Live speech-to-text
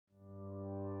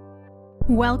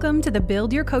Welcome to the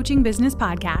Build Your Coaching Business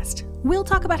podcast. We'll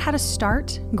talk about how to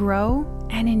start, grow,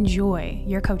 and enjoy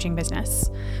your coaching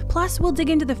business. Plus, we'll dig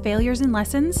into the failures and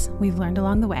lessons we've learned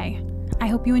along the way. I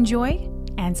hope you enjoy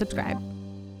and subscribe.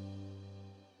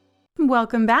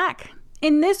 Welcome back.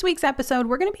 In this week's episode,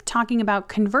 we're going to be talking about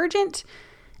convergent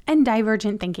and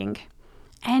divergent thinking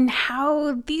and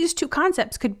how these two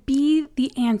concepts could be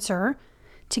the answer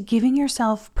to giving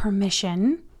yourself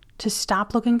permission to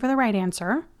stop looking for the right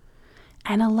answer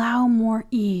and allow more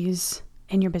ease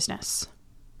in your business.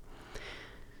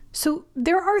 So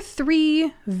there are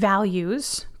three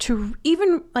values to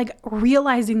even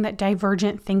realizing that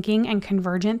divergent thinking and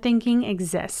convergent thinking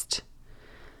exist.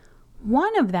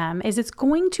 One of them is it's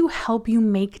going to help you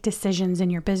make decisions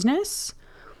in your business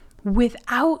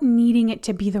without needing it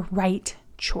to be the right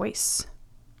choice.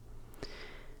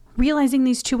 Realizing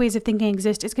these two ways of thinking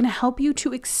exist is going to help you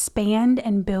to expand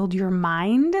and build your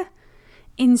mind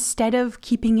instead of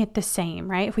keeping it the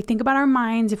same, right? If we think about our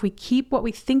minds, if we keep what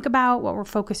we think about, what we're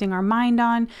focusing our mind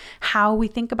on, how we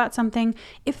think about something,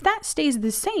 if that stays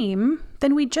the same,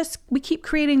 then we keep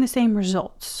creating the same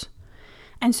results.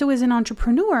 And so as an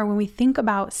entrepreneur, when we think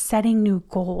about setting new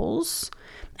goals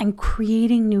and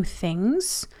creating new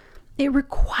things, it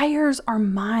requires our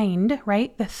mind,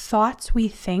 right? The thoughts we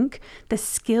think, the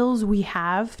skills we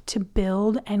have to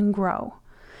build and grow,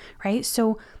 right?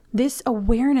 So this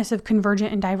awareness of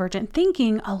convergent and divergent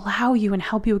thinking allow you and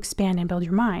help you expand and build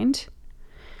your mind.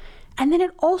 And then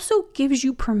it also gives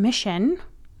you permission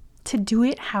to do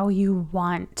it how you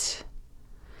want.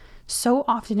 So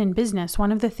often in business,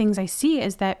 one of the things I see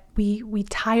is that we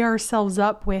tie ourselves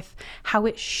up with how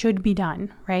it should be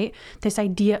done, right? This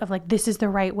idea of this is the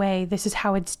right way, this is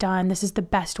how it's done, this is the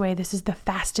best way, this is the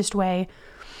fastest way.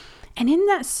 And in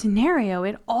that scenario,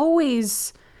 it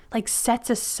always sets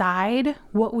aside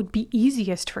what would be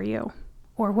easiest for you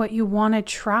or what you want to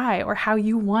try or how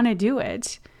you want to do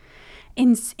it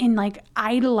in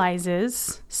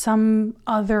idolizes some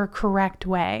other correct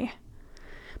way.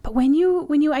 But when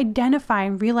you identify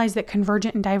and realize that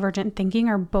convergent and divergent thinking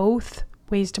are both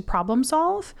ways to problem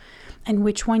solve and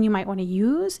which one you might want to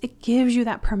use, it gives you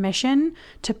that permission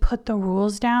to put the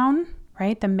rules down,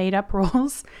 right? The made up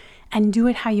rules, and do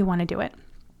it how you want to do it.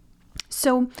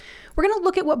 So we're going to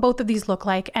look at what both of these look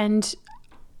like. And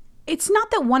it's not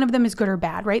that one of them is good or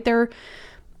bad, right? They're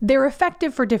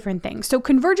effective for different things. So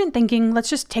convergent thinking, let's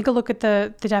just take a look at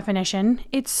the definition.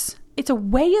 It's a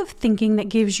way of thinking that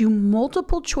gives you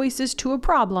multiple choices to a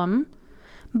problem,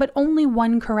 but only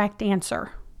one correct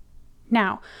answer.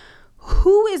 Now,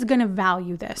 who is going to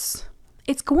value this?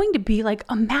 It's going to be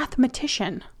a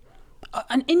mathematician,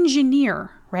 an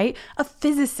engineer, right? A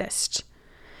physicist.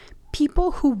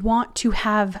 People who want to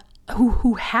have,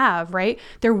 who have, right?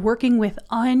 They're working with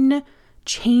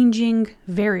unchanging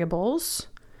variables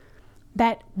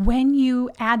that when you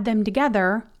add them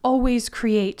together, always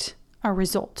create a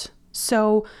result.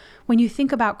 So when you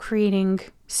think about creating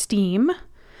steam,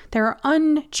 there are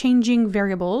unchanging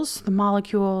variables, the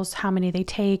molecules, how many they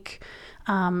take,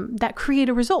 that create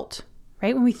a result,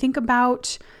 right? When we think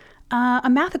about a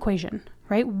math equation,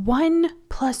 right? 1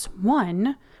 +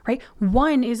 1, right?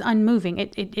 1 is unmoving.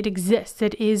 It exists.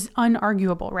 It is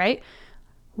unarguable, right?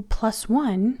 +1,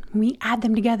 when we add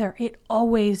them together, it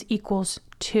always equals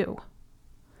 2.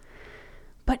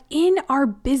 But in our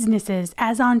businesses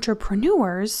as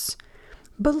entrepreneurs,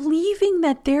 believing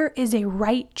that there is a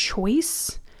right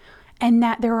choice and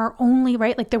that there are only,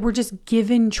 right, that we're just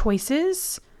given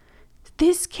choices,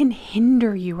 this can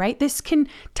hinder you, right? This can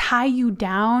tie you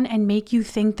down and make you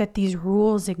think that these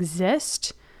rules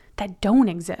exist that don't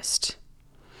exist.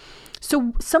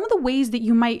 So some of the ways that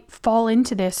you might fall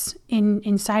into this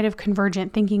inside of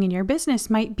convergent thinking in your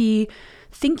business might be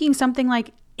thinking something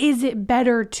like, is it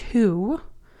better to?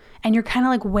 And you're kind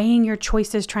of weighing your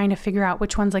choices, trying to figure out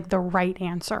which one's the right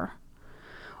answer,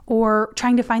 or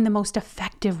trying to find the most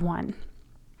effective one.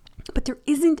 But there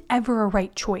isn't ever a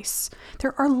right choice.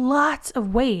 There are lots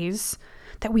of ways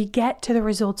that we get to the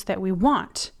results that we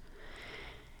want.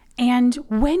 And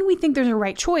when we think there's a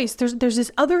right choice, there's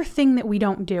this other thing that we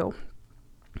don't do.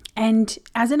 And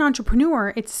as an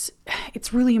entrepreneur, it's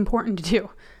really important to do.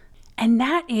 And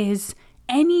that is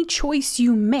any choice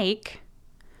you make,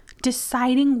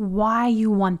 deciding why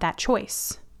you want that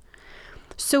choice.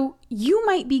 So you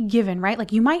might be given,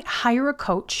 right? You might hire a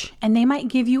coach and they might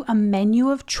give you a menu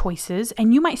of choices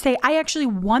and you might say, I actually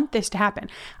want this to happen.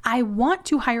 I want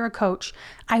to hire a coach.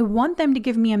 I want them to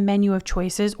give me a menu of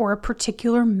choices or a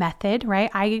particular method,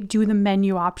 right? I do the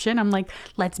menu option. I'm like,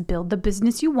 let's build the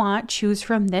business you want. Choose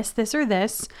from this, this, or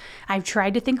this. I've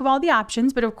tried to think of all the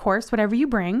options, but of course, whatever you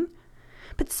bring.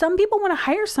 But some people want to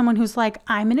hire someone who's like,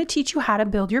 I'm going to teach you how to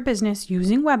build your business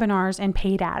using webinars and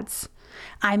paid ads.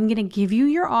 I'm going to give you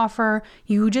your offer.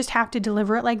 You just have to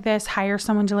deliver it like this, hire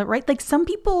someone to deliver, right? Like some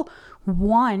people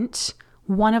want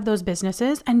one of those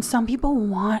businesses and some people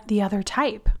want the other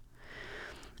type.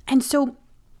 And so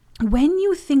when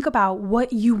you think about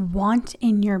what you want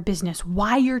in your business,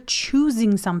 why you're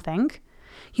choosing something,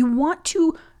 you want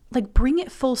to like bring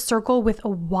it full circle with a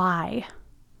why,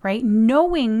 right?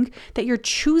 Knowing that you're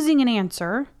choosing an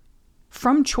answer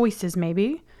from choices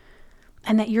maybe,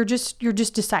 and that you're just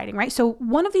deciding, right? So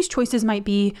one of these choices might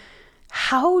be,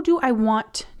 how do I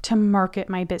want to market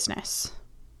my business?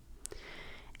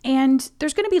 And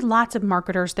there's going to be lots of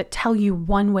marketers that tell you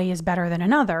one way is better than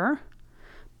another.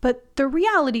 But the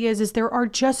reality is there are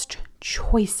just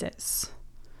choices.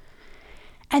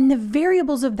 And the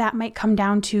variables of that might come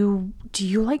down to, do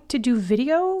you like to do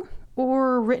video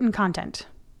or written content?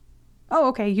 Oh,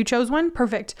 okay, you chose one?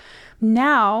 Perfect.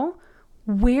 Now,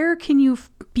 where can you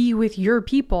be with your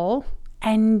people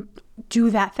and do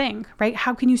that thing, right?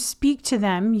 How can you speak to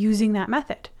them using that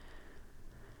method?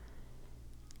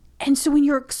 And so when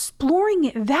you're exploring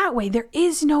it that way, there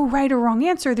is no right or wrong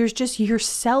answer. There's just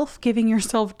yourself giving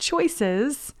yourself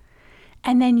choices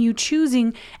and then you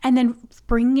choosing and then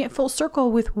bringing it full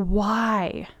circle with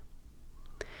why.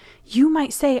 You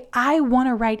might say, I want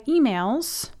to write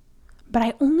emails, but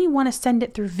I only want to send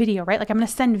it through video, right? Like I'm going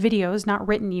to send videos, not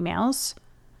written emails.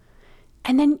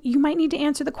 And then you might need to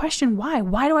answer the question, why?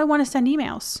 Why do I want to send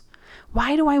emails?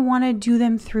 Why do I want to do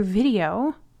them through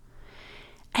video?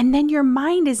 And then your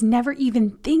mind is never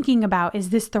even thinking about, is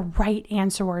this the right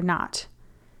answer or not?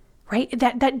 Right?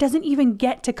 That doesn't even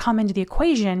get to come into the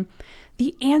equation.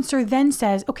 The answer then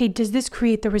says, okay, does this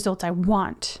create the results I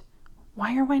want?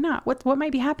 Why or why not? What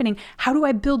might be happening? How do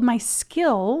I build my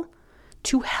skill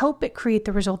to help it create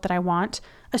the result that I want,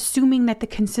 assuming that the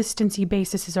consistency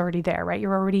basis is already there, right?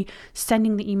 You're already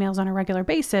sending the emails on a regular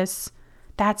basis.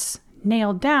 That's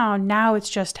nailed down. Now it's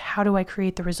just, how do I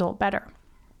create the result better?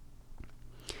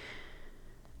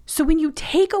 So when you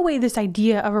take away this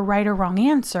idea of a right or wrong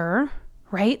answer,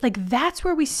 right? Like that's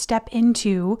where we step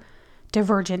into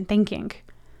divergent thinking.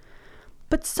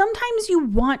 But sometimes you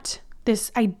want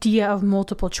this idea of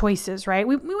multiple choices, right?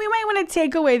 We might want to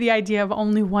take away the idea of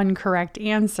only one correct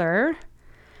answer.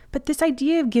 But this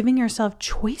idea of giving yourself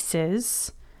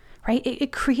choices, right?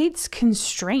 It creates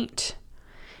constraint.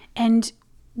 And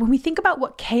when we think about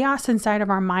what chaos inside of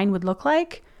our mind would look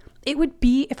like, it would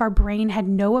be if our brain had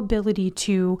no ability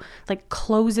to like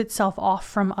close itself off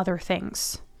from other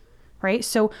things, right?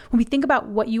 So when we think about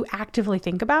what you actively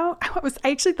think about,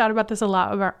 I actually thought about this a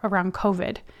lot around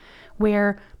COVID,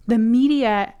 where the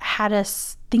media had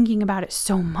us thinking about it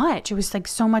so much. It was like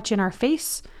so much in our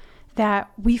face that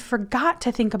we forgot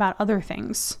to think about other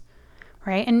things,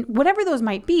 right? And whatever those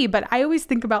might be, but I always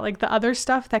think about like the other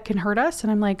stuff that can hurt us.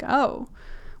 And I'm like, oh,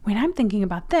 when I'm thinking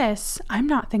about this, I'm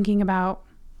not thinking about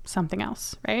something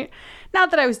else, right? Not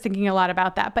that I was thinking a lot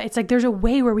about that, but it's like there's a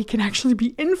way where we can actually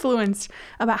be influenced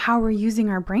about how we're using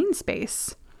our brain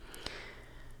space.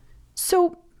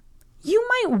 So you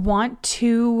might want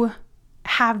to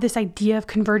have this idea of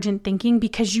convergent thinking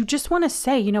because you just want to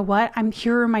say, you know what,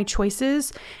 here are my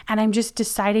choices and I'm just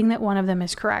deciding that one of them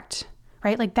is correct,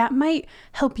 right? Like that might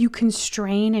help you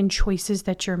constrain in choices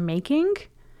that you're making.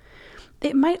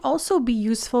 It might also be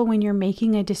useful when you're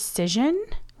making a decision,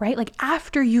 right? Like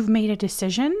after you've made a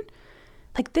decision,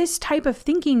 like this type of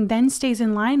thinking then stays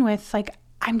in line with like,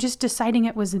 I'm just deciding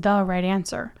it was the right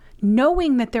answer.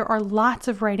 Knowing that there are lots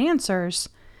of right answers,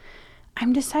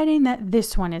 I'm deciding that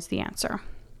this one is the answer.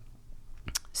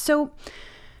 So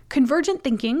convergent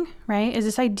thinking, right, is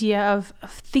this idea of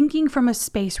thinking from a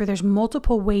space where there's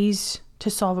multiple ways to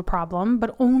solve a problem,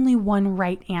 but only one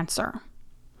right answer.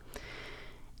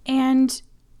 And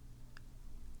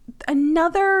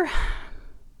another,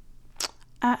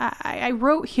 I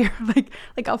wrote here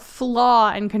like a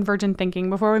flaw in convergent thinking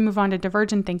before we move on to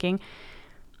divergent thinking,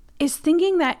 is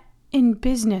thinking that in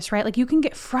business, right, like you can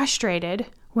get frustrated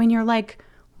when you're like,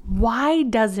 why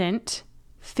doesn't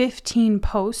 15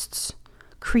 posts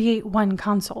create one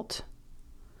consult?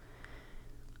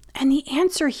 And the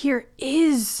answer here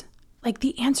is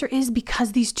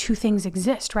because these two things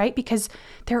exist, right? Because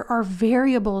there are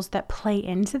variables that play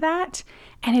into that.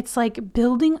 And it's like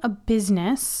building a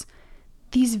business,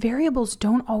 these variables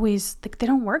don't always, like they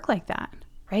don't work like that,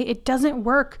 right? It doesn't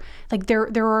work. Like there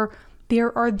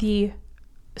are the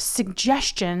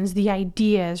suggestions, the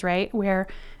ideas, right? Where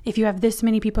if you have this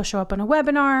many people show up on a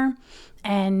webinar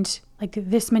and like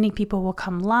this many people will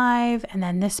come live and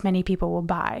then this many people will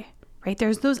buy, right?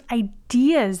 There's those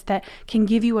ideas that can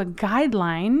give you a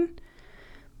guideline,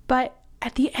 But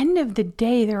at the end of the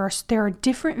day, there are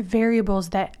different variables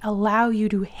that allow you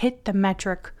to hit the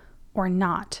metric or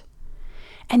not.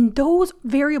 And those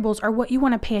variables are what you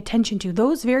want to pay attention to.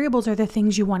 Those variables are the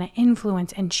things you want to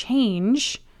influence and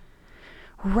change,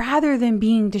 rather than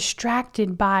being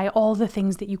distracted by all the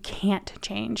things that you can't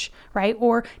change, right?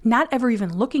 Or not ever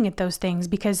even looking at those things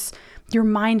because your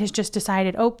mind has just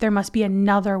decided, oh, there must be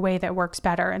another way that works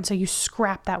better. And so you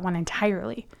scrap that one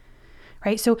entirely,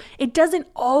 right? So it doesn't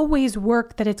always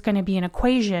work that it's going to be an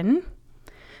equation.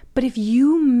 But if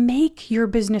you make your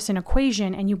business an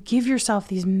equation and you give yourself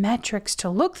these metrics to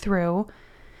look through,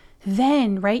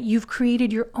 then, right, you've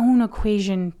created your own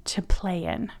equation to play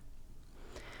in.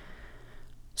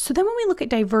 So then when we look at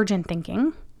divergent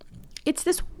thinking, it's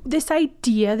this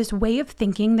idea, this way of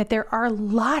thinking that there are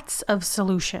lots of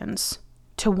solutions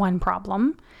to one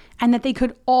problem and that they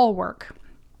could all work.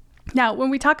 Now, when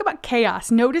we talk about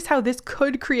chaos, notice how this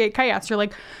could create chaos. You're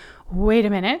like, wait a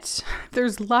minute,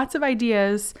 there's lots of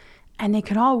ideas and they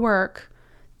could all work,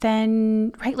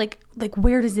 then, right, like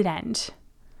where does it end?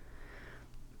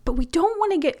 But we don't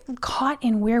want to get caught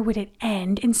in where would it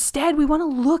end. Instead, we want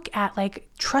to look at like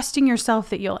trusting yourself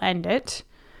that you'll end it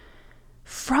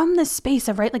from the space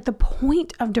of, right, like the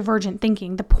point of divergent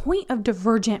thinking, the point of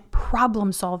divergent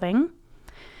problem solving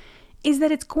is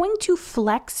that it's going to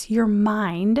flex your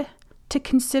mind to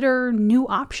consider new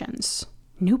options,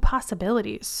 new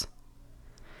possibilities.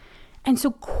 And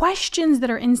so questions that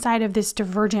are inside of this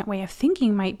divergent way of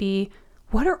thinking might be,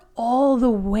 what are all the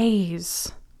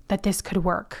ways that this could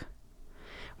work?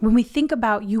 When we think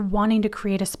about you wanting to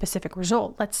create a specific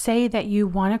result, let's say that you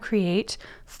want to create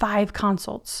 5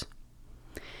 consults.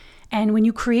 And when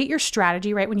you create your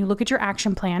strategy, right, when you look at your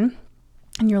action plan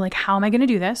and you're like, how am I going to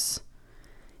do this?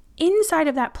 Inside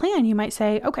of that plan, you might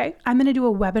say, okay, I'm going to do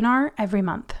a webinar every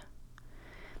month.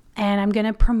 And I'm going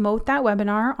to promote that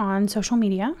webinar on social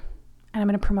media. And I'm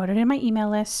going to promote it in my email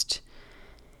list.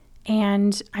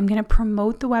 And I'm going to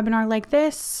promote the webinar like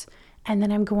this. And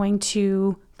then I'm going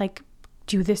to like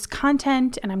do this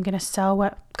content and I'm going to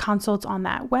sell consults on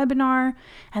that webinar.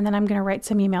 And then I'm going to write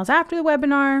some emails after the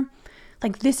webinar.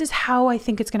 Like, this is how I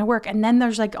think it's going to work. And then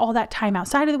there's like all that time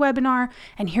outside of the webinar.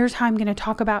 And here's how I'm going to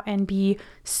talk about and be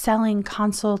selling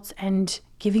consults and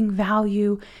giving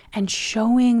value and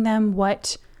showing them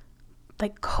what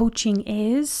like coaching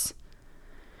is.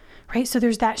 Right? So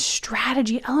there's that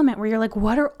strategy element where you're like,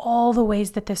 what are all the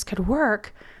ways that this could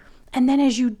work? And then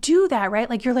as you do that, right,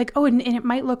 like you're like, oh, and it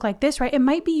might look like this, right? It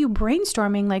might be you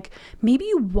brainstorming, like maybe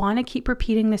you want to keep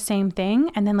repeating the same thing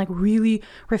and then like really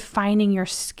refining your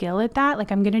skill at that.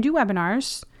 Like, I'm going to do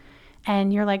webinars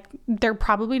and you're like, they're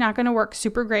probably not going to work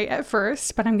super great at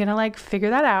first, but I'm going to like figure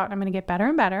that out. I'm going to get better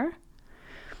and better.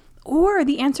 Or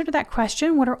the answer to that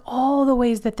question, what are all the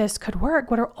ways that this could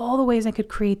work? What are all the ways I could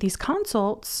create these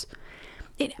consults?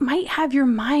 It might have your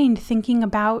mind thinking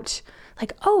about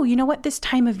like, oh, you know what, this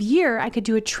time of year, I could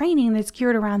do a training that's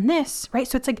geared around this, right?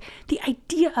 So it's like the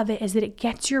idea of it is that it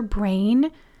gets your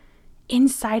brain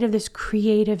inside of this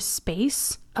creative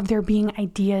space of there being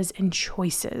ideas and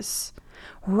choices,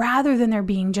 rather than there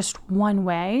being just one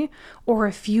way or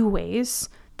a few ways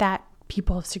that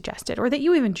people have suggested or that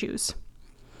you even choose.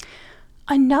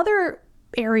 Another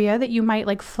area that you might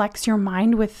like flex your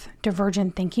mind with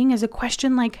divergent thinking is a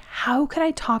question like, how could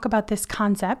I talk about this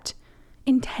concept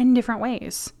in 10 different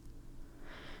ways?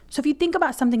 So if you think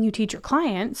about something you teach your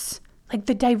clients, like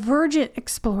the divergent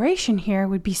exploration here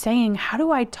would be saying, how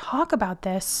do I talk about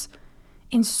this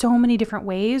in so many different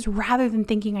ways rather than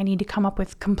thinking I need to come up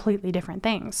with completely different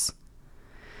things?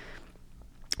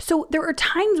 So there are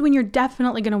times when you're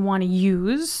definitely going to want to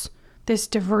use this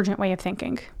divergent way of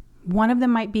thinking. One of them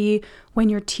might be when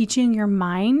you're teaching your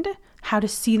mind how to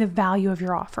see the value of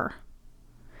your offer.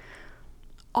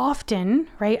 Often,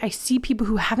 right, I see people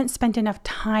who haven't spent enough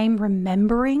time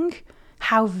remembering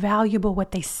how valuable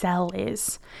what they sell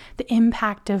is, the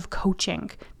impact of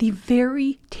coaching, the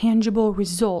very tangible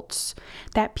results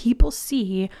that people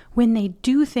see when they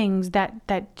do things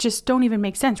that just don't even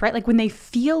make sense, right? Like when they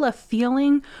feel a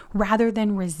feeling rather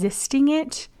than resisting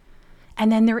it,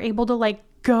 and then they're able to like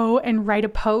go and write a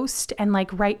post and like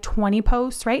write 20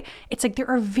 posts, right? It's like there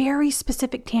are very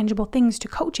specific tangible things to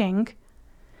coaching.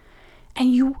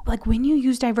 And you, like when you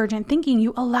use divergent thinking,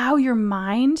 you allow your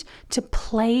mind to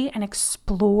play and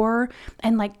explore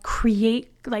and like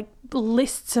create like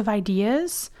lists of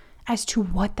ideas as to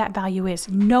what that value is,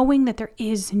 knowing that there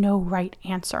is no right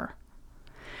answer.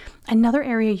 Another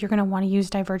area you're going to want to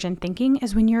use divergent thinking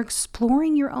is when you're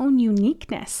exploring your own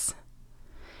uniqueness.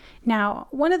 Now,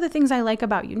 one of the things I like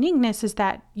about uniqueness is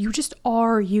that you just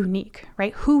are unique,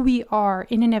 right? Who we are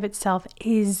in and of itself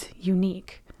is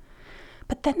unique.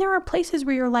 But then there are places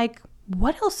where you're like,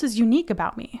 what else is unique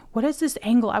about me? What is this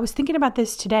angle? I was thinking about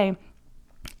this today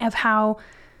of how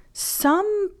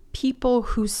some people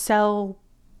who sell,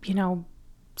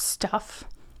 stuff,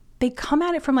 they come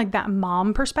at it from like that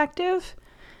mom perspective.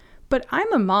 But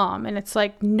I'm a mom, and it's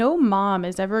like no mom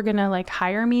is ever gonna like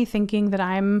hire me thinking that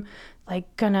I'm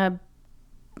like gonna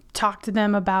talk to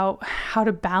them about how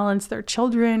to balance their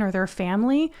children or their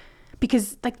family,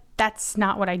 because like that's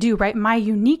not what I do, right? My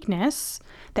uniqueness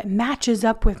that matches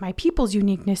up with my people's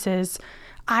uniquenesses,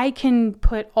 I can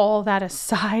put all that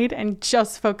aside and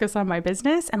just focus on my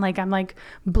business. And like, I'm like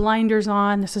blinders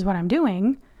on, this is what I'm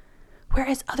doing.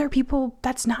 Whereas other people,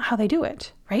 that's not how they do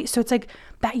it, right? So it's like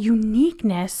that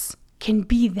uniqueness can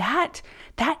be that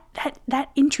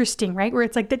interesting, right? Where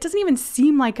it's like, that doesn't even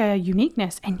seem like a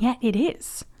uniqueness, and yet it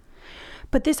is.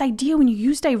 But this idea, when you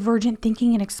use divergent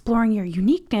thinking and exploring your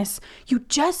uniqueness, you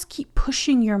just keep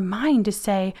pushing your mind to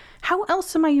say, how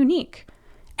else am I unique?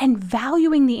 And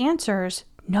valuing the answers,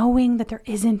 knowing that there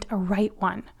isn't a right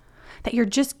one, that you're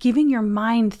just giving your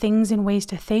mind things and ways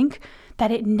to think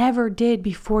that it never did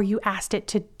before you asked it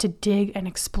to dig and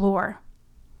explore.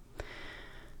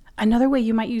 Another way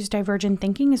you might use divergent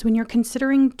thinking is when you're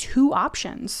considering two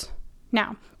options.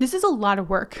 Now, this is a lot of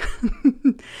work,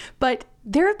 but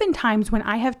there have been times when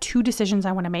I have two decisions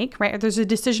I want to make, right? There's a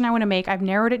decision I want to make. I've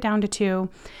narrowed it down to two,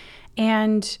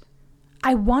 and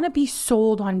I want to be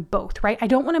sold on both, right? I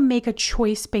don't want to make a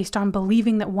choice based on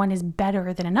believing that one is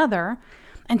better than another.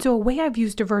 And so a way I've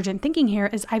used divergent thinking here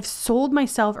is I've sold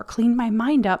myself or cleaned my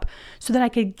mind up so that I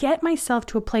could get myself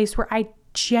to a place where I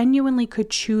genuinely could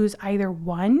choose either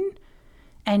one,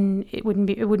 and it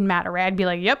wouldn't matter, right? I'd be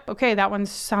like, yep, okay, that one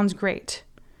sounds great.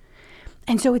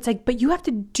 And so it's like, but you have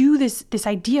to do this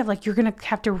idea of like, you're going to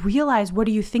have to realize, what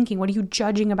are you thinking? What are you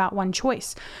judging about one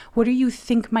choice? What do you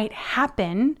think might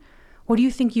happen? What do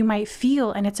you think you might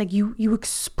feel? And it's like, you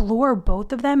explore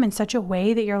both of them in such a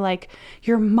way that you're like,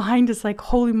 your mind is like,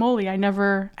 holy moly, I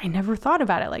never thought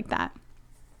about it like that.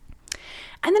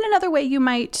 And then another way you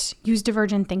might use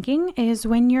divergent thinking is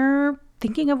when you're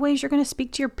thinking of ways you're going to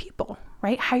speak to your people,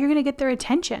 right? How you're going to get their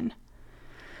attention.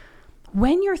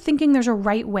 When you're thinking there's a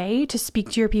right way to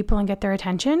speak to your people and get their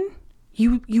attention,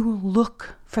 you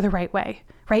look for the right way,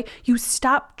 right? You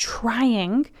stop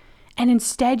trying, and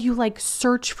instead you like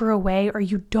search for a way, or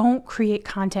you don't create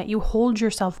content. You hold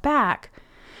yourself back.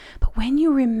 But when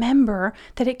you remember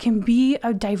that it can be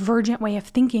a divergent way of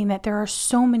thinking, that there are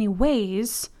so many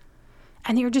ways,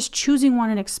 and that you're just choosing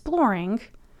one and exploring,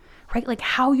 right? Like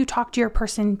how you talk to your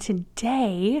person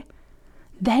today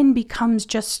then becomes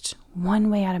just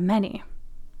one way out of many.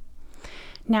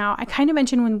 Now, I kind of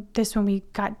mentioned when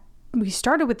we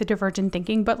started with the divergent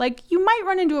thinking, but like you might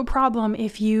run into a problem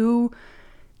if you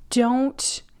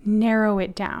don't narrow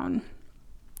it down,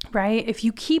 right? If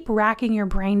you keep racking your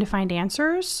brain to find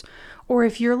answers, or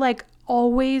if you're like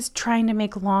always trying to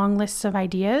make long lists of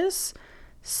ideas,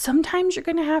 sometimes you're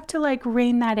going to have to like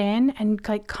rein that in and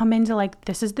like come into like,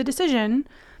 this is the decision.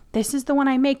 This is the one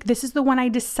I make. This is the one I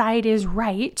decide is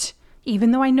right.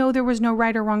 Even though I know there was no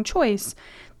right or wrong choice,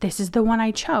 this is the one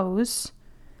I chose.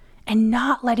 And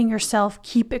not letting yourself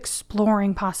keep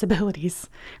exploring possibilities,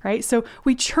 right? So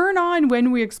we churn on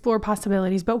when we explore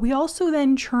possibilities, but we also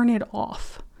then churn it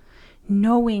off,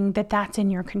 knowing that that's in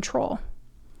your control.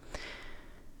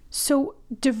 So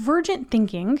divergent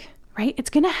thinking, right? It's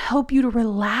going to help you to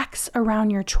relax around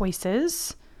your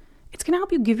choices. It's going to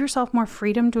help you give yourself more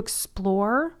freedom to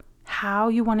explore how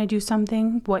you want to do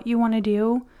something, what you want to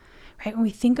do, right? When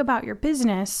we think about your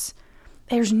business,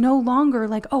 there's no longer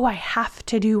like, oh, I have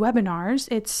to do webinars.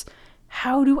 It's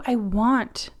how do I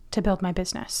want to build my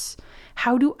business?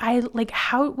 What do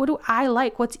I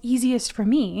like? What's easiest for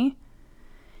me?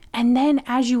 And then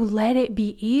as you let it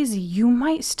be easy, you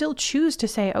might still choose to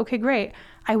say, okay, great.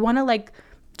 I want to like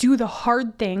do the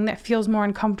hard thing that feels more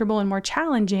uncomfortable and more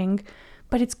challenging,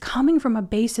 but it's coming from a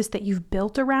basis that you've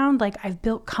built around, like I've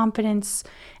built confidence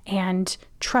and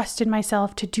trust in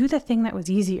myself to do the thing that was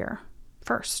easier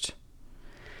first.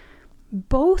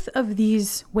 Both of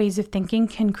these ways of thinking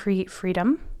can create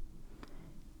freedom,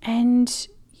 and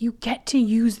you get to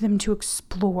use them to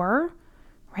explore,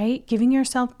 right? Giving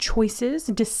yourself choices,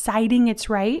 deciding it's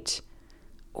right,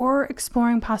 or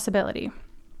exploring possibility.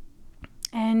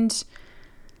 And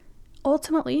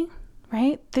ultimately,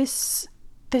 right, this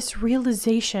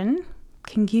realization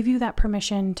can give you that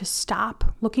permission to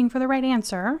stop looking for the right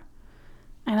answer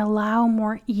and allow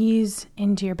more ease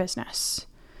into your business.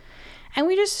 And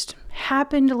we just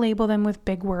happen to label them with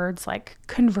big words like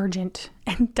convergent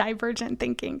and divergent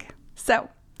thinking. So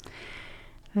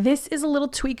this is a little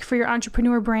tweak for your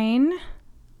entrepreneur brain.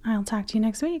 I'll talk to you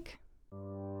next week.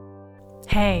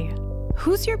 Hey,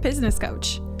 who's your business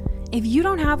coach? If you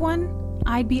don't have one,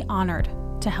 I'd be honored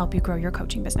to help you grow your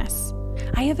coaching business.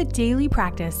 I have a daily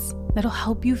practice that'll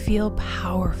help you feel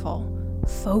powerful,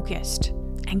 focused,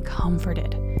 and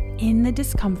comforted in the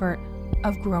discomfort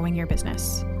of growing your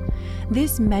business.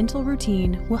 This mental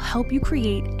routine will help you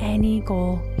create any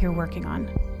goal you're working on.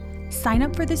 Sign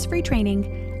up for this free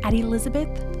training at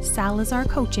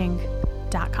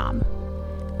ElizabethSalazarCoaching.com.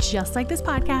 Just like this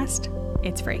podcast,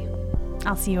 it's free.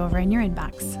 I'll see you over in your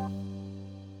inbox.